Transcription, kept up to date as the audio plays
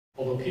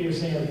Although Peter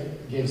Singer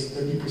gives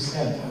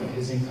 30% of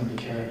his income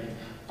to charity,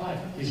 but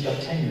he's got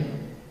tenure.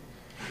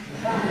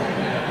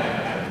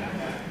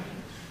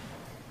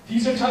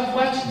 These are tough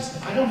questions.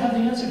 I don't have the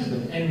answer to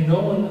them, and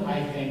no one,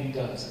 I think,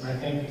 does. And I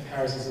think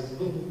Harris is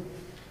a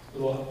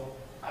little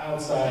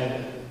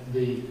outside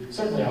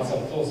certainly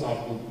outside the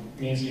philosophical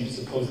mainstream to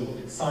suppose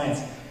that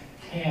science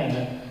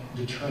can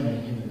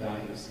determine human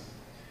values.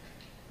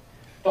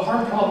 The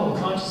hard problem of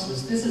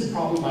consciousness, this is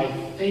probably my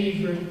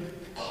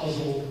favorite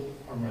puzzle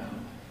around.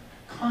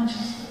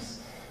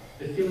 Consciousness,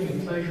 the feeling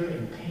of pleasure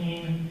and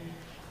pain,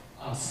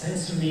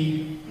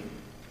 sensory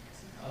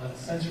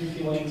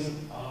feelings,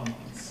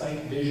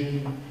 sight,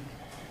 vision.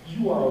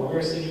 You are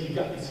aware, so you've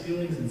got these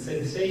feelings and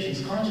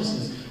sensations,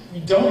 consciousness. We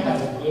don't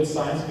have a good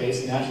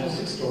science-based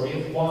naturalistic story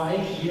of why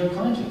we are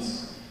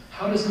conscious.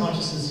 How does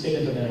consciousness fit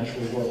into the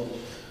natural world?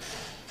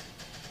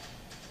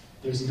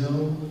 There's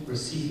no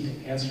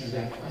received answer to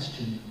that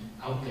question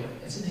out there.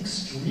 It's an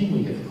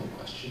extremely difficult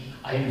question.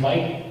 I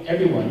invite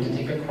everyone to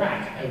take a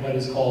crack at what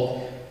is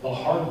called the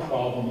hard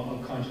problem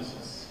of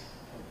consciousness.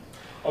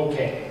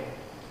 Okay.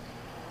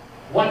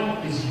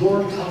 What is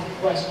your tough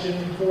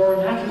question for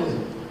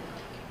naturalism?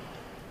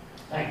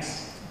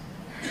 Thanks.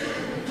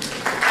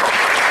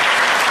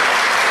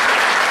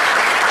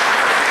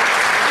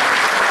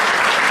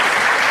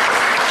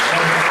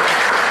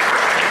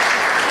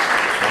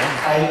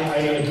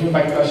 I do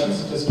invite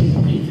questions, just keep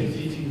them brief. If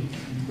you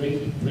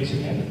raise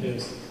your hand,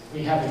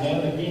 we have a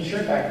man in the green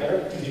shirt back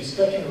there. Could you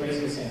stretch and raise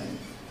his hand?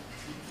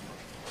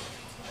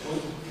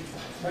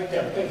 Right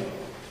there, good.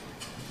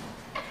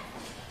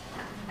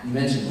 You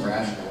mentioned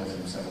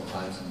rationalism several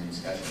times in your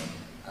discussion,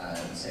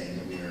 saying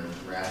that we are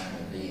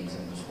rational beings.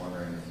 I'm just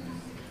wondering if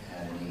you've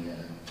had any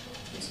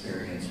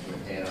experience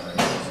with Dan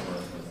Ariely's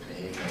work with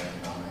behavioral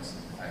economics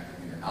and the fact that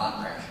we are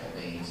not rational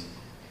beings.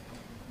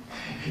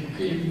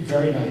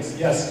 Very nice,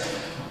 yes.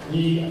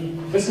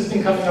 This has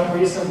been coming up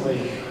recently.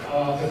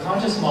 The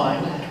conscious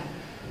mind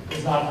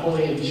is not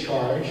fully in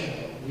charge.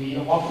 We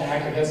often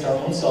act against our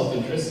own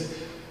self-interest.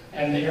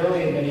 And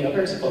Early and many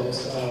other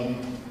folks,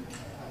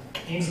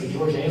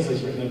 George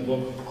Ainsley's written a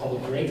book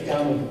called The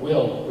Breakdown of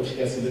Will, which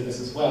gets into this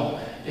as well.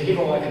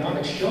 Behavioral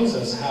economics shows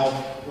us how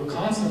we're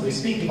constantly,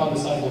 speaking about the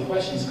cycle of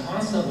questions,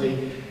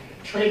 constantly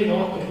trading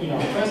off between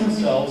our present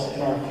selves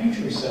and our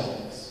future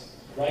selves,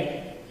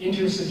 right?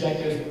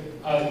 Intersubjective,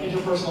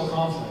 interpersonal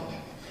conflict.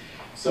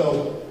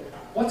 So,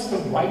 what's the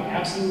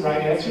absolute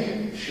right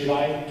answer? Should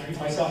I treat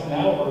myself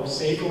now or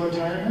save for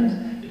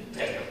retirement?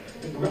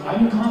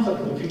 I'm in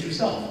conflict with the future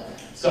self.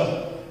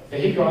 So,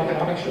 behavioral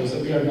economics shows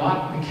that we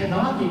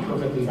cannot be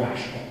perfectly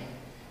rational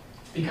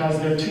because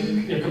there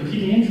are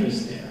competing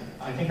interests there.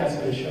 I think that's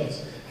what it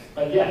shows.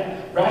 But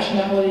yeah,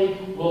 rationality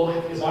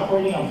is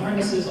operating on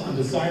premises, on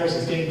desires,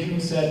 as David Hume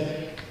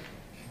said.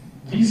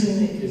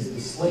 Reason is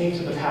the slave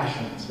to the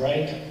passions,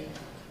 right?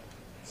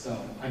 So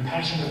I'm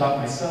passionate about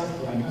myself,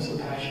 but I'm also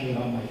passionate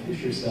about my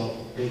future self.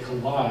 They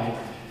collide,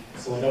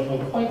 so I don't know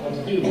quite what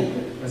to do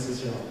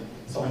necessarily.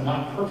 So I'm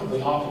not perfectly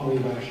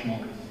optimally rational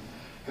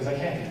because I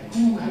can't.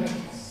 Who had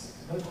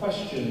another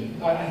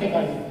question? I think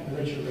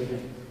Richard right here.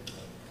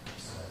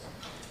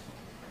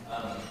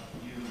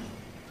 You mentioned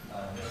a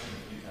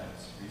few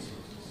times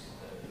resources.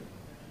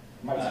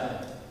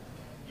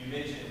 You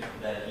mentioned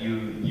that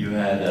you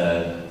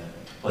had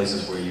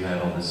places where you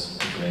had all this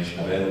information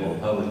available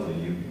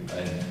publicly. I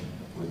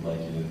would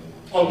like you to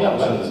show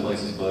those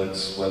places,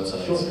 books,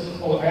 websites. Sure.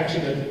 Oh,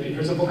 actually,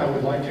 here's a book I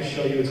would like to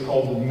show you. It's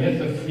called The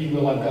Myth of Free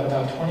Will. I've got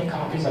about 20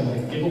 copies I'm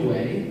going to give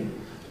away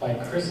by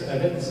Chris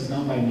Evatt. This is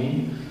not by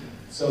me.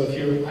 So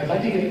I'd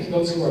like to give it to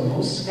those who are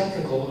most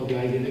skeptical of the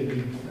idea that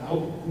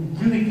who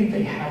really think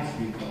they have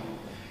free will.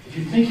 If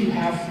you think you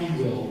have free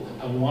will,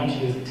 I want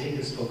you to take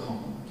this book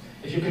home.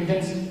 If you're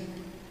convinced,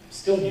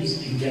 still you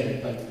can get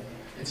it, but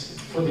it's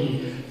for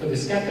the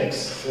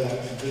skeptics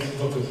that this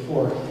book is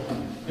for.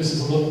 This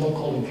is a little book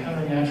called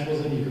Encountering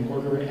Naturalism. You can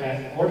order it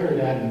at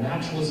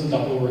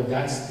naturalism.org.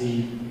 That's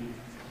the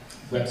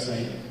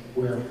website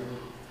where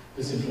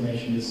this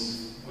information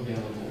is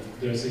available.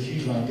 There's a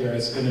huge amount there.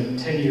 It's been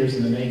 10 years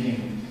in the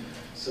making,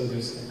 so the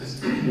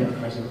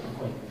archives are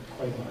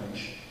quite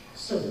large.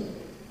 So,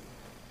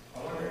 I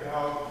wonder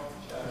how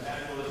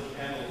naturalism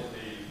handles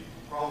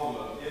the problem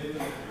of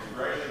infinite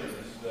regressions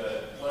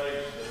that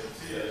plagues the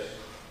theist.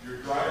 Your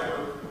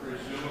driver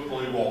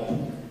presumably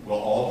will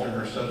alter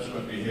her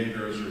subsequent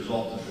behavior as a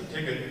result of the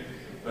ticket,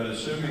 but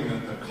assuming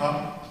that the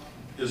cop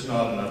is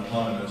not an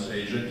autonomous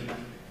agent,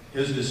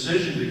 his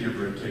decision to give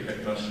her a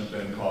ticket must have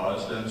been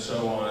caused, and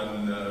so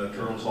on,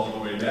 turtles all the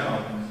way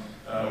down.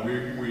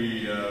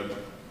 We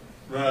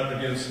run up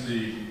against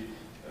the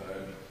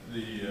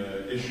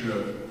issue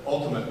of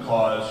ultimate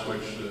cause,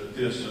 which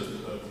theists,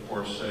 of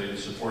course, say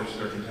supports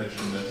their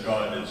contention that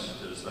God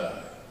is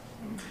that.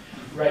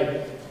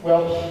 Right.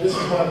 Well, this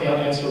is one of the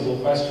unanswerable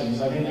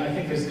questions. I mean, I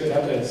think there's good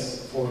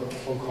evidence for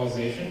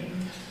causation.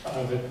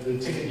 That the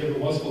ticket giver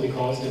was fully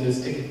caused in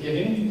his ticket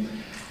giving.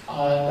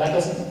 That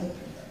doesn't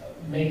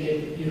make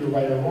it either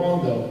right or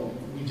wrong, though.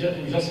 We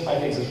justify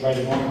things as right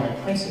or wrong by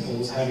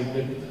principles have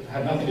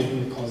nothing to do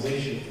with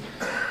causation.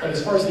 But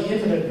as far as the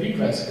infinite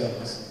regress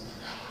goes,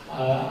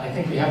 I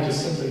think we have to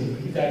simply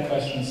leave that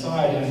question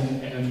aside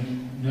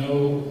and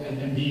know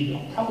and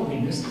be probably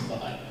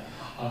mystified.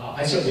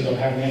 I certainly don't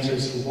have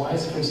answers to why,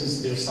 for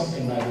instance, there's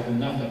something rather than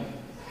nothing.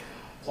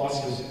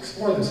 Philosophers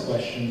explore this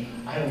question.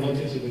 I haven't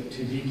looked into it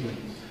too deeply.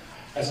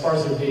 As far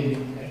as there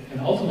being an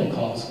ultimate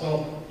cause,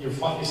 well, you're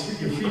free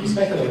to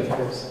speculate, of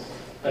course.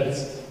 But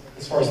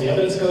as far as the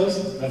evidence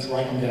goes, that's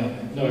where I come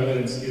down. No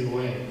evidence either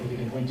way that we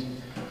can point to.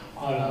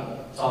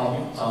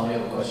 Tom, we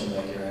have a question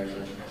back here,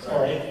 actually.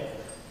 Sorry.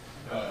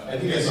 I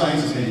think as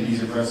science has made it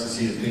easier for us to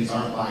see that things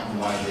aren't black and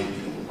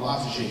white.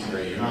 Lots of shades of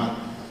gray. You're not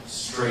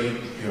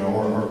straight,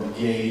 or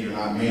gay. You're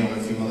not male or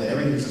female.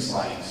 Everything's a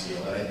sliding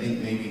scale. And I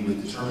think maybe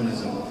with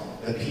determinism,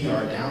 the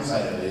PR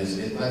downside of it is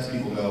it lets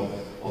people go,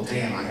 well,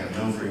 damn, I have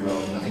no free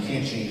will, and I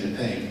can't change a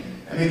thing.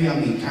 And maybe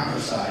on the counter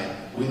side,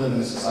 we live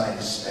in a society,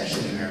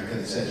 especially in America,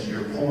 that says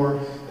you're poor.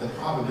 The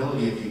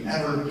probability of you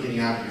ever getting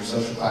out of your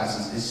social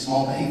classes is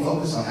small. And you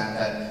focus on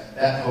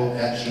that hope,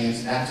 that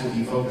chance. That's what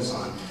you focus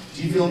on.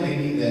 Do you feel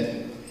maybe that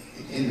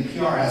in the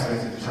PR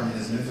aspect of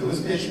determinism, if it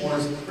was pitched more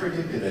as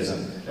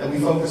predictivism, that we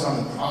focus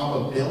on the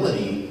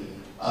probability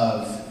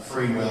of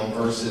free will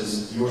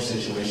versus your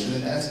situation,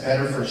 that that's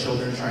better for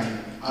children trying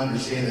to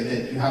understand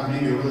that you have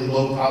maybe a really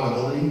low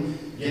probability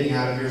getting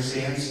out of your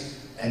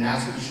stance, and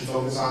that's what you should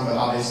focus on, but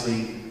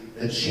obviously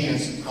the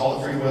chance, call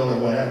it free will or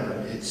whatever,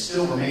 it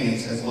still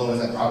remains as low as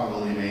that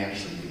probability may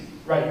actually be.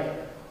 Right.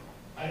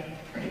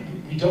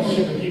 We don't look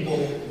at the people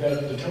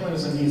that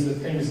determinism means that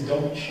things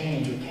don't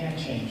change or can't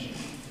change.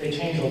 They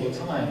change all the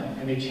time,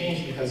 and they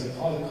change because of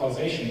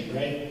causation,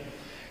 right?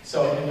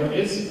 So, and there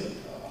is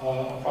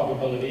a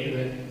probability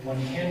that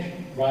one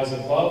can rise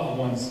above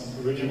one's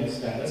original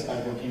status by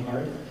working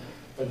hard.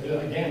 But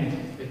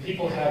again, if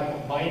people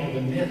have buy into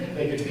the myth that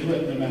they could do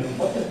it no matter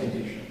what the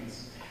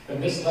conditions,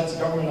 then this lets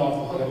government off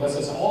the hook. It lets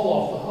us all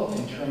off the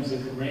hook in terms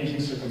of arranging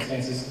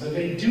circumstances so that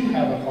they do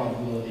have a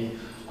probability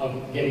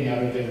of getting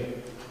out of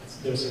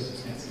their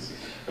circumstances.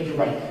 But you're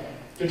right.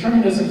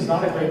 Determinism is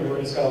not a great word.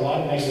 It's got a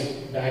lot of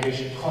negative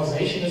baggage.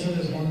 Causationism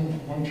is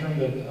one term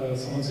that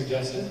someone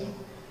suggested.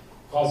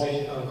 Cause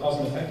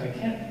and effect. I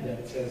can't do that.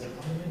 It says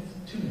 1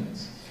 minute, 2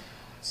 minutes.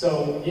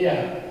 So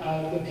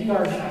yeah, the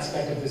PR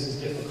aspect of this is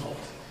difficult,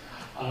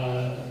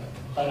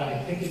 but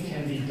I think it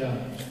can be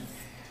done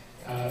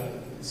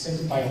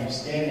simply by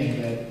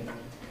understanding that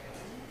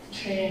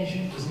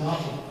change does not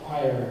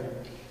require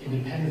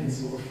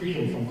independence or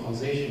freedom from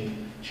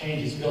causation.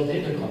 Change is built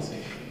into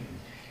causation.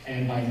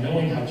 And by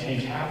knowing how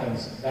change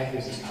happens, that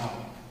gives us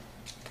power.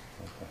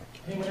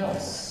 Anyone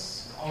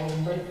else?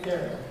 Right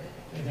there.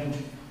 And then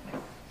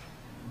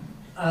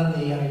on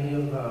the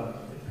idea of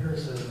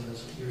empiricism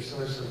as your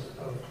source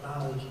of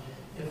knowledge,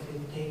 if we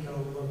take a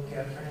look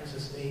at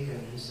Francis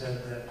Bacon, he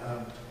said that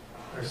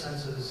our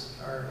senses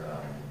are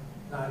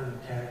not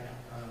intact,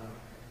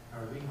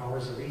 our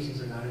powers of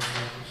reasons are not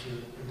intact, which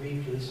you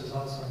read to. He says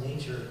also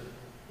nature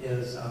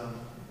is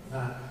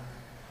not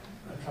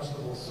a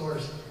trustable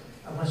source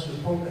unless you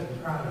poke at the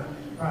product.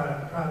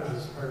 Product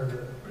is part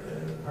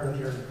of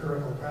your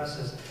empirical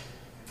process.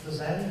 Does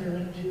that enter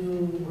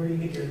into where you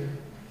get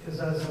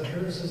does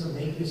empiricism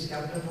make you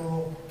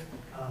skeptical?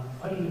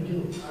 What do you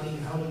do?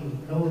 How do you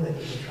know that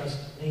you can trust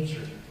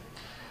nature?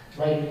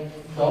 Right.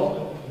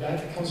 Well,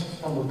 that comes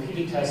from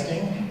repeated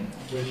testing,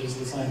 which is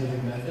the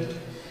scientific method.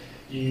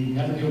 You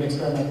never do an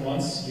experiment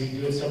once. You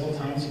do it several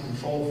times. You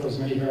control for as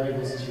many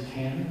variables as you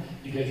can.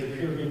 You get your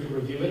peer group to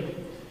review it.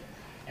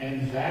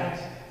 And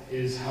that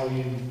is how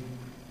you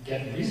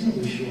get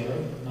reasonably sure,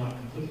 not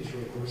completely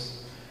sure, of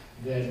course,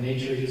 that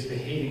nature is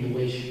behaving the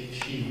way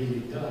she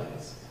really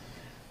does.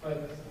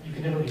 But you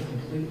can never be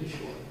completely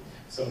sure.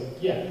 So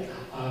yeah,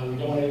 we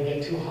don't want to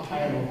get too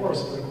high on a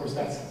horse, but of course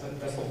that's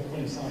the whole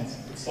point of science.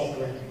 It's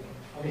self-correcting.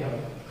 I only have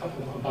a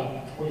couple,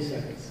 about 40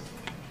 seconds.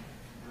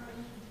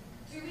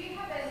 Do we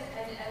have an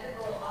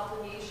ethical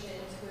obligation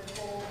to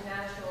withhold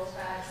natural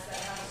facts that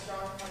have a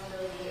strong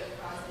probability of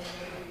causing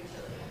greater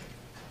utility?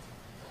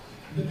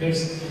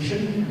 We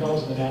shouldn't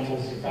indulge in the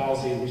naturalistic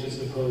fallacy, which is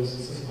to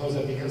suppose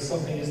that because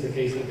something is the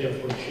case, that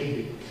therefore it should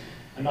be.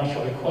 I'm not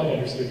sure I quite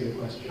understood your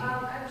question.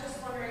 I'm just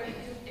wondering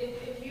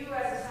if you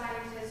as a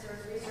scientist or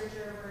as a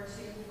researcher were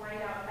to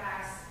find out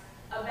facts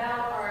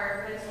about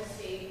our mental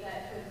state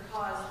that could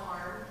cause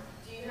harm,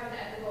 do you have an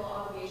ethical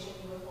obligation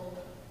to withhold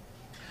them?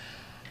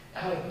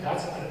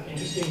 That's an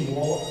interesting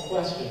moral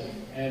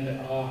question, and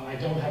I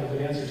don't have a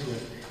good answer to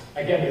it.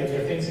 Again,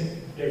 there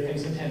are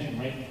things in tension,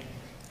 right?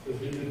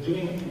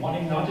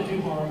 Wanting not to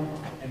do harm,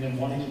 and then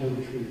wanting to know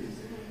the truth.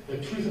 The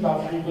truth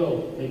about free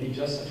will may be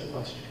just such a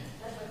question.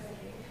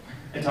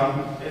 Hey Tom,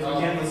 if we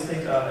can, let's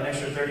take an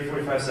extra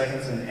 30-45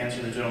 seconds and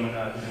answer the gentleman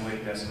who's been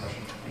waiting to ask a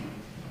question.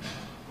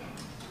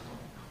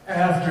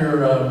 After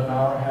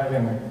now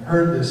having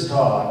heard this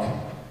talk,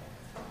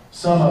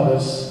 some of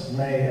us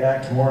may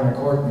act more in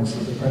accordance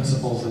with the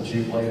principles that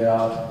you've laid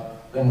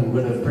out than we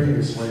would have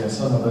previously, and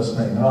some of us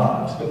may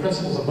not. The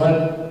principles of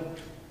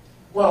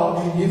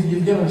well,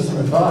 you've given us some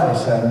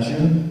advice, haven't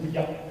you?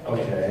 Yep.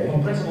 Okay.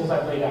 Well, principles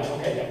I've laid out.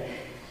 Okay, yeah.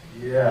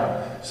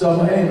 Yeah. So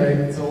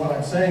anyway, so what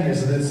I'm saying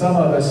is that some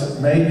of us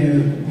may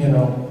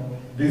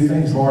do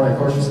things more in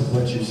accordance with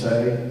what you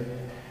say,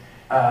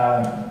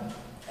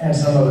 and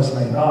some of us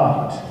may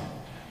not.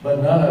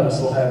 But none of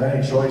us will have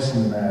any choice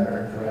in the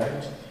matter,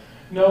 correct?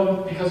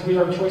 No, because we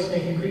are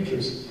choice-making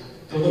creatures.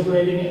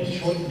 Deliberating and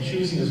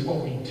choosing is what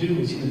we do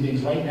as human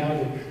beings. Right now,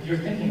 you're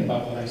thinking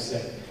about what I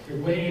said. You're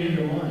weighing it in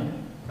your mind.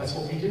 That's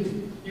what we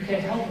do. You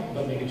can't help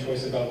but make a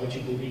choice about what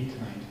you believe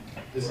tonight,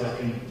 this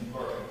afternoon.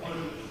 Our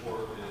conclusion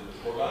is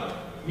foregone.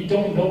 We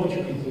don't know what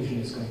your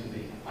conclusion is going to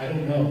be. I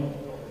don't know.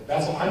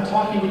 That's what I'm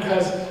talking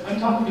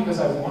because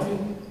I want to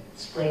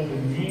spread the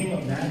name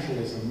of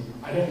naturalism.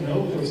 I don't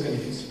know whether it's going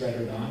to be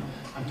spread or not.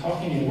 I'm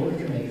talking in order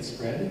to make it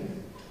spread,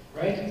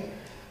 right?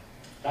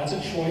 That's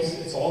a choice.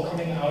 It's all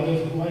coming out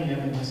of who I am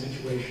in my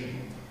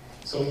situation.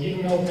 So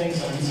even though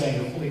things I'm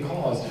saying are fully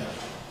caused,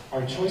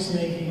 our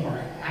choice-making, our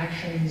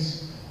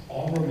actions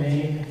all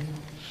remain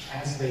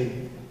as they,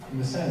 in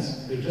the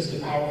sense, they're just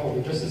as powerful,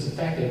 they're just as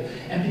effective.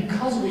 And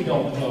because we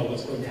don't know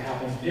what's going to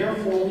happen,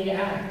 therefore we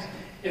act.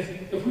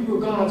 If we were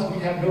gods,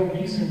 we'd have no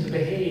reason to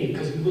behave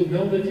because we would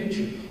know the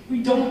future.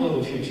 We don't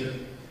know the future.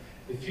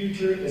 The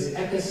future is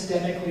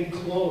epistemically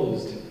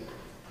closed.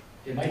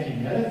 It might be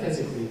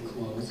metaphysically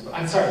closed.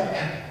 I'm sorry,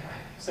 I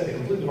said it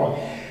completely wrong.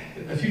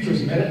 The future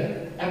is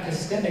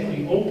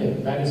epistemically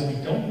open. That is,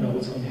 we don't know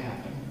what's going to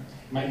happen.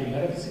 It might be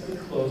metaphysically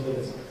closed, but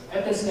it's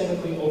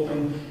epistemically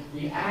open.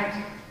 We act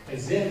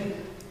as if,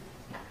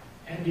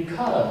 and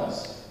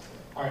because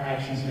our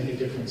actions make a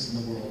difference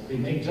in the world. They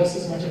make just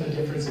as much of a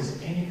difference as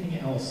anything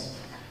else.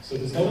 So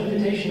there's no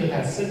invitation to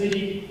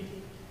passivity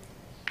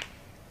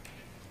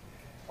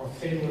or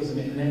fatalism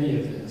in any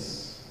of this.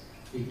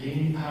 We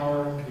gain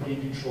power, we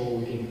gain control,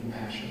 we gain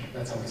compassion.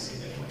 That's how we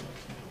see it anyway.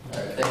 All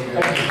right, thank you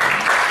very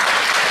much.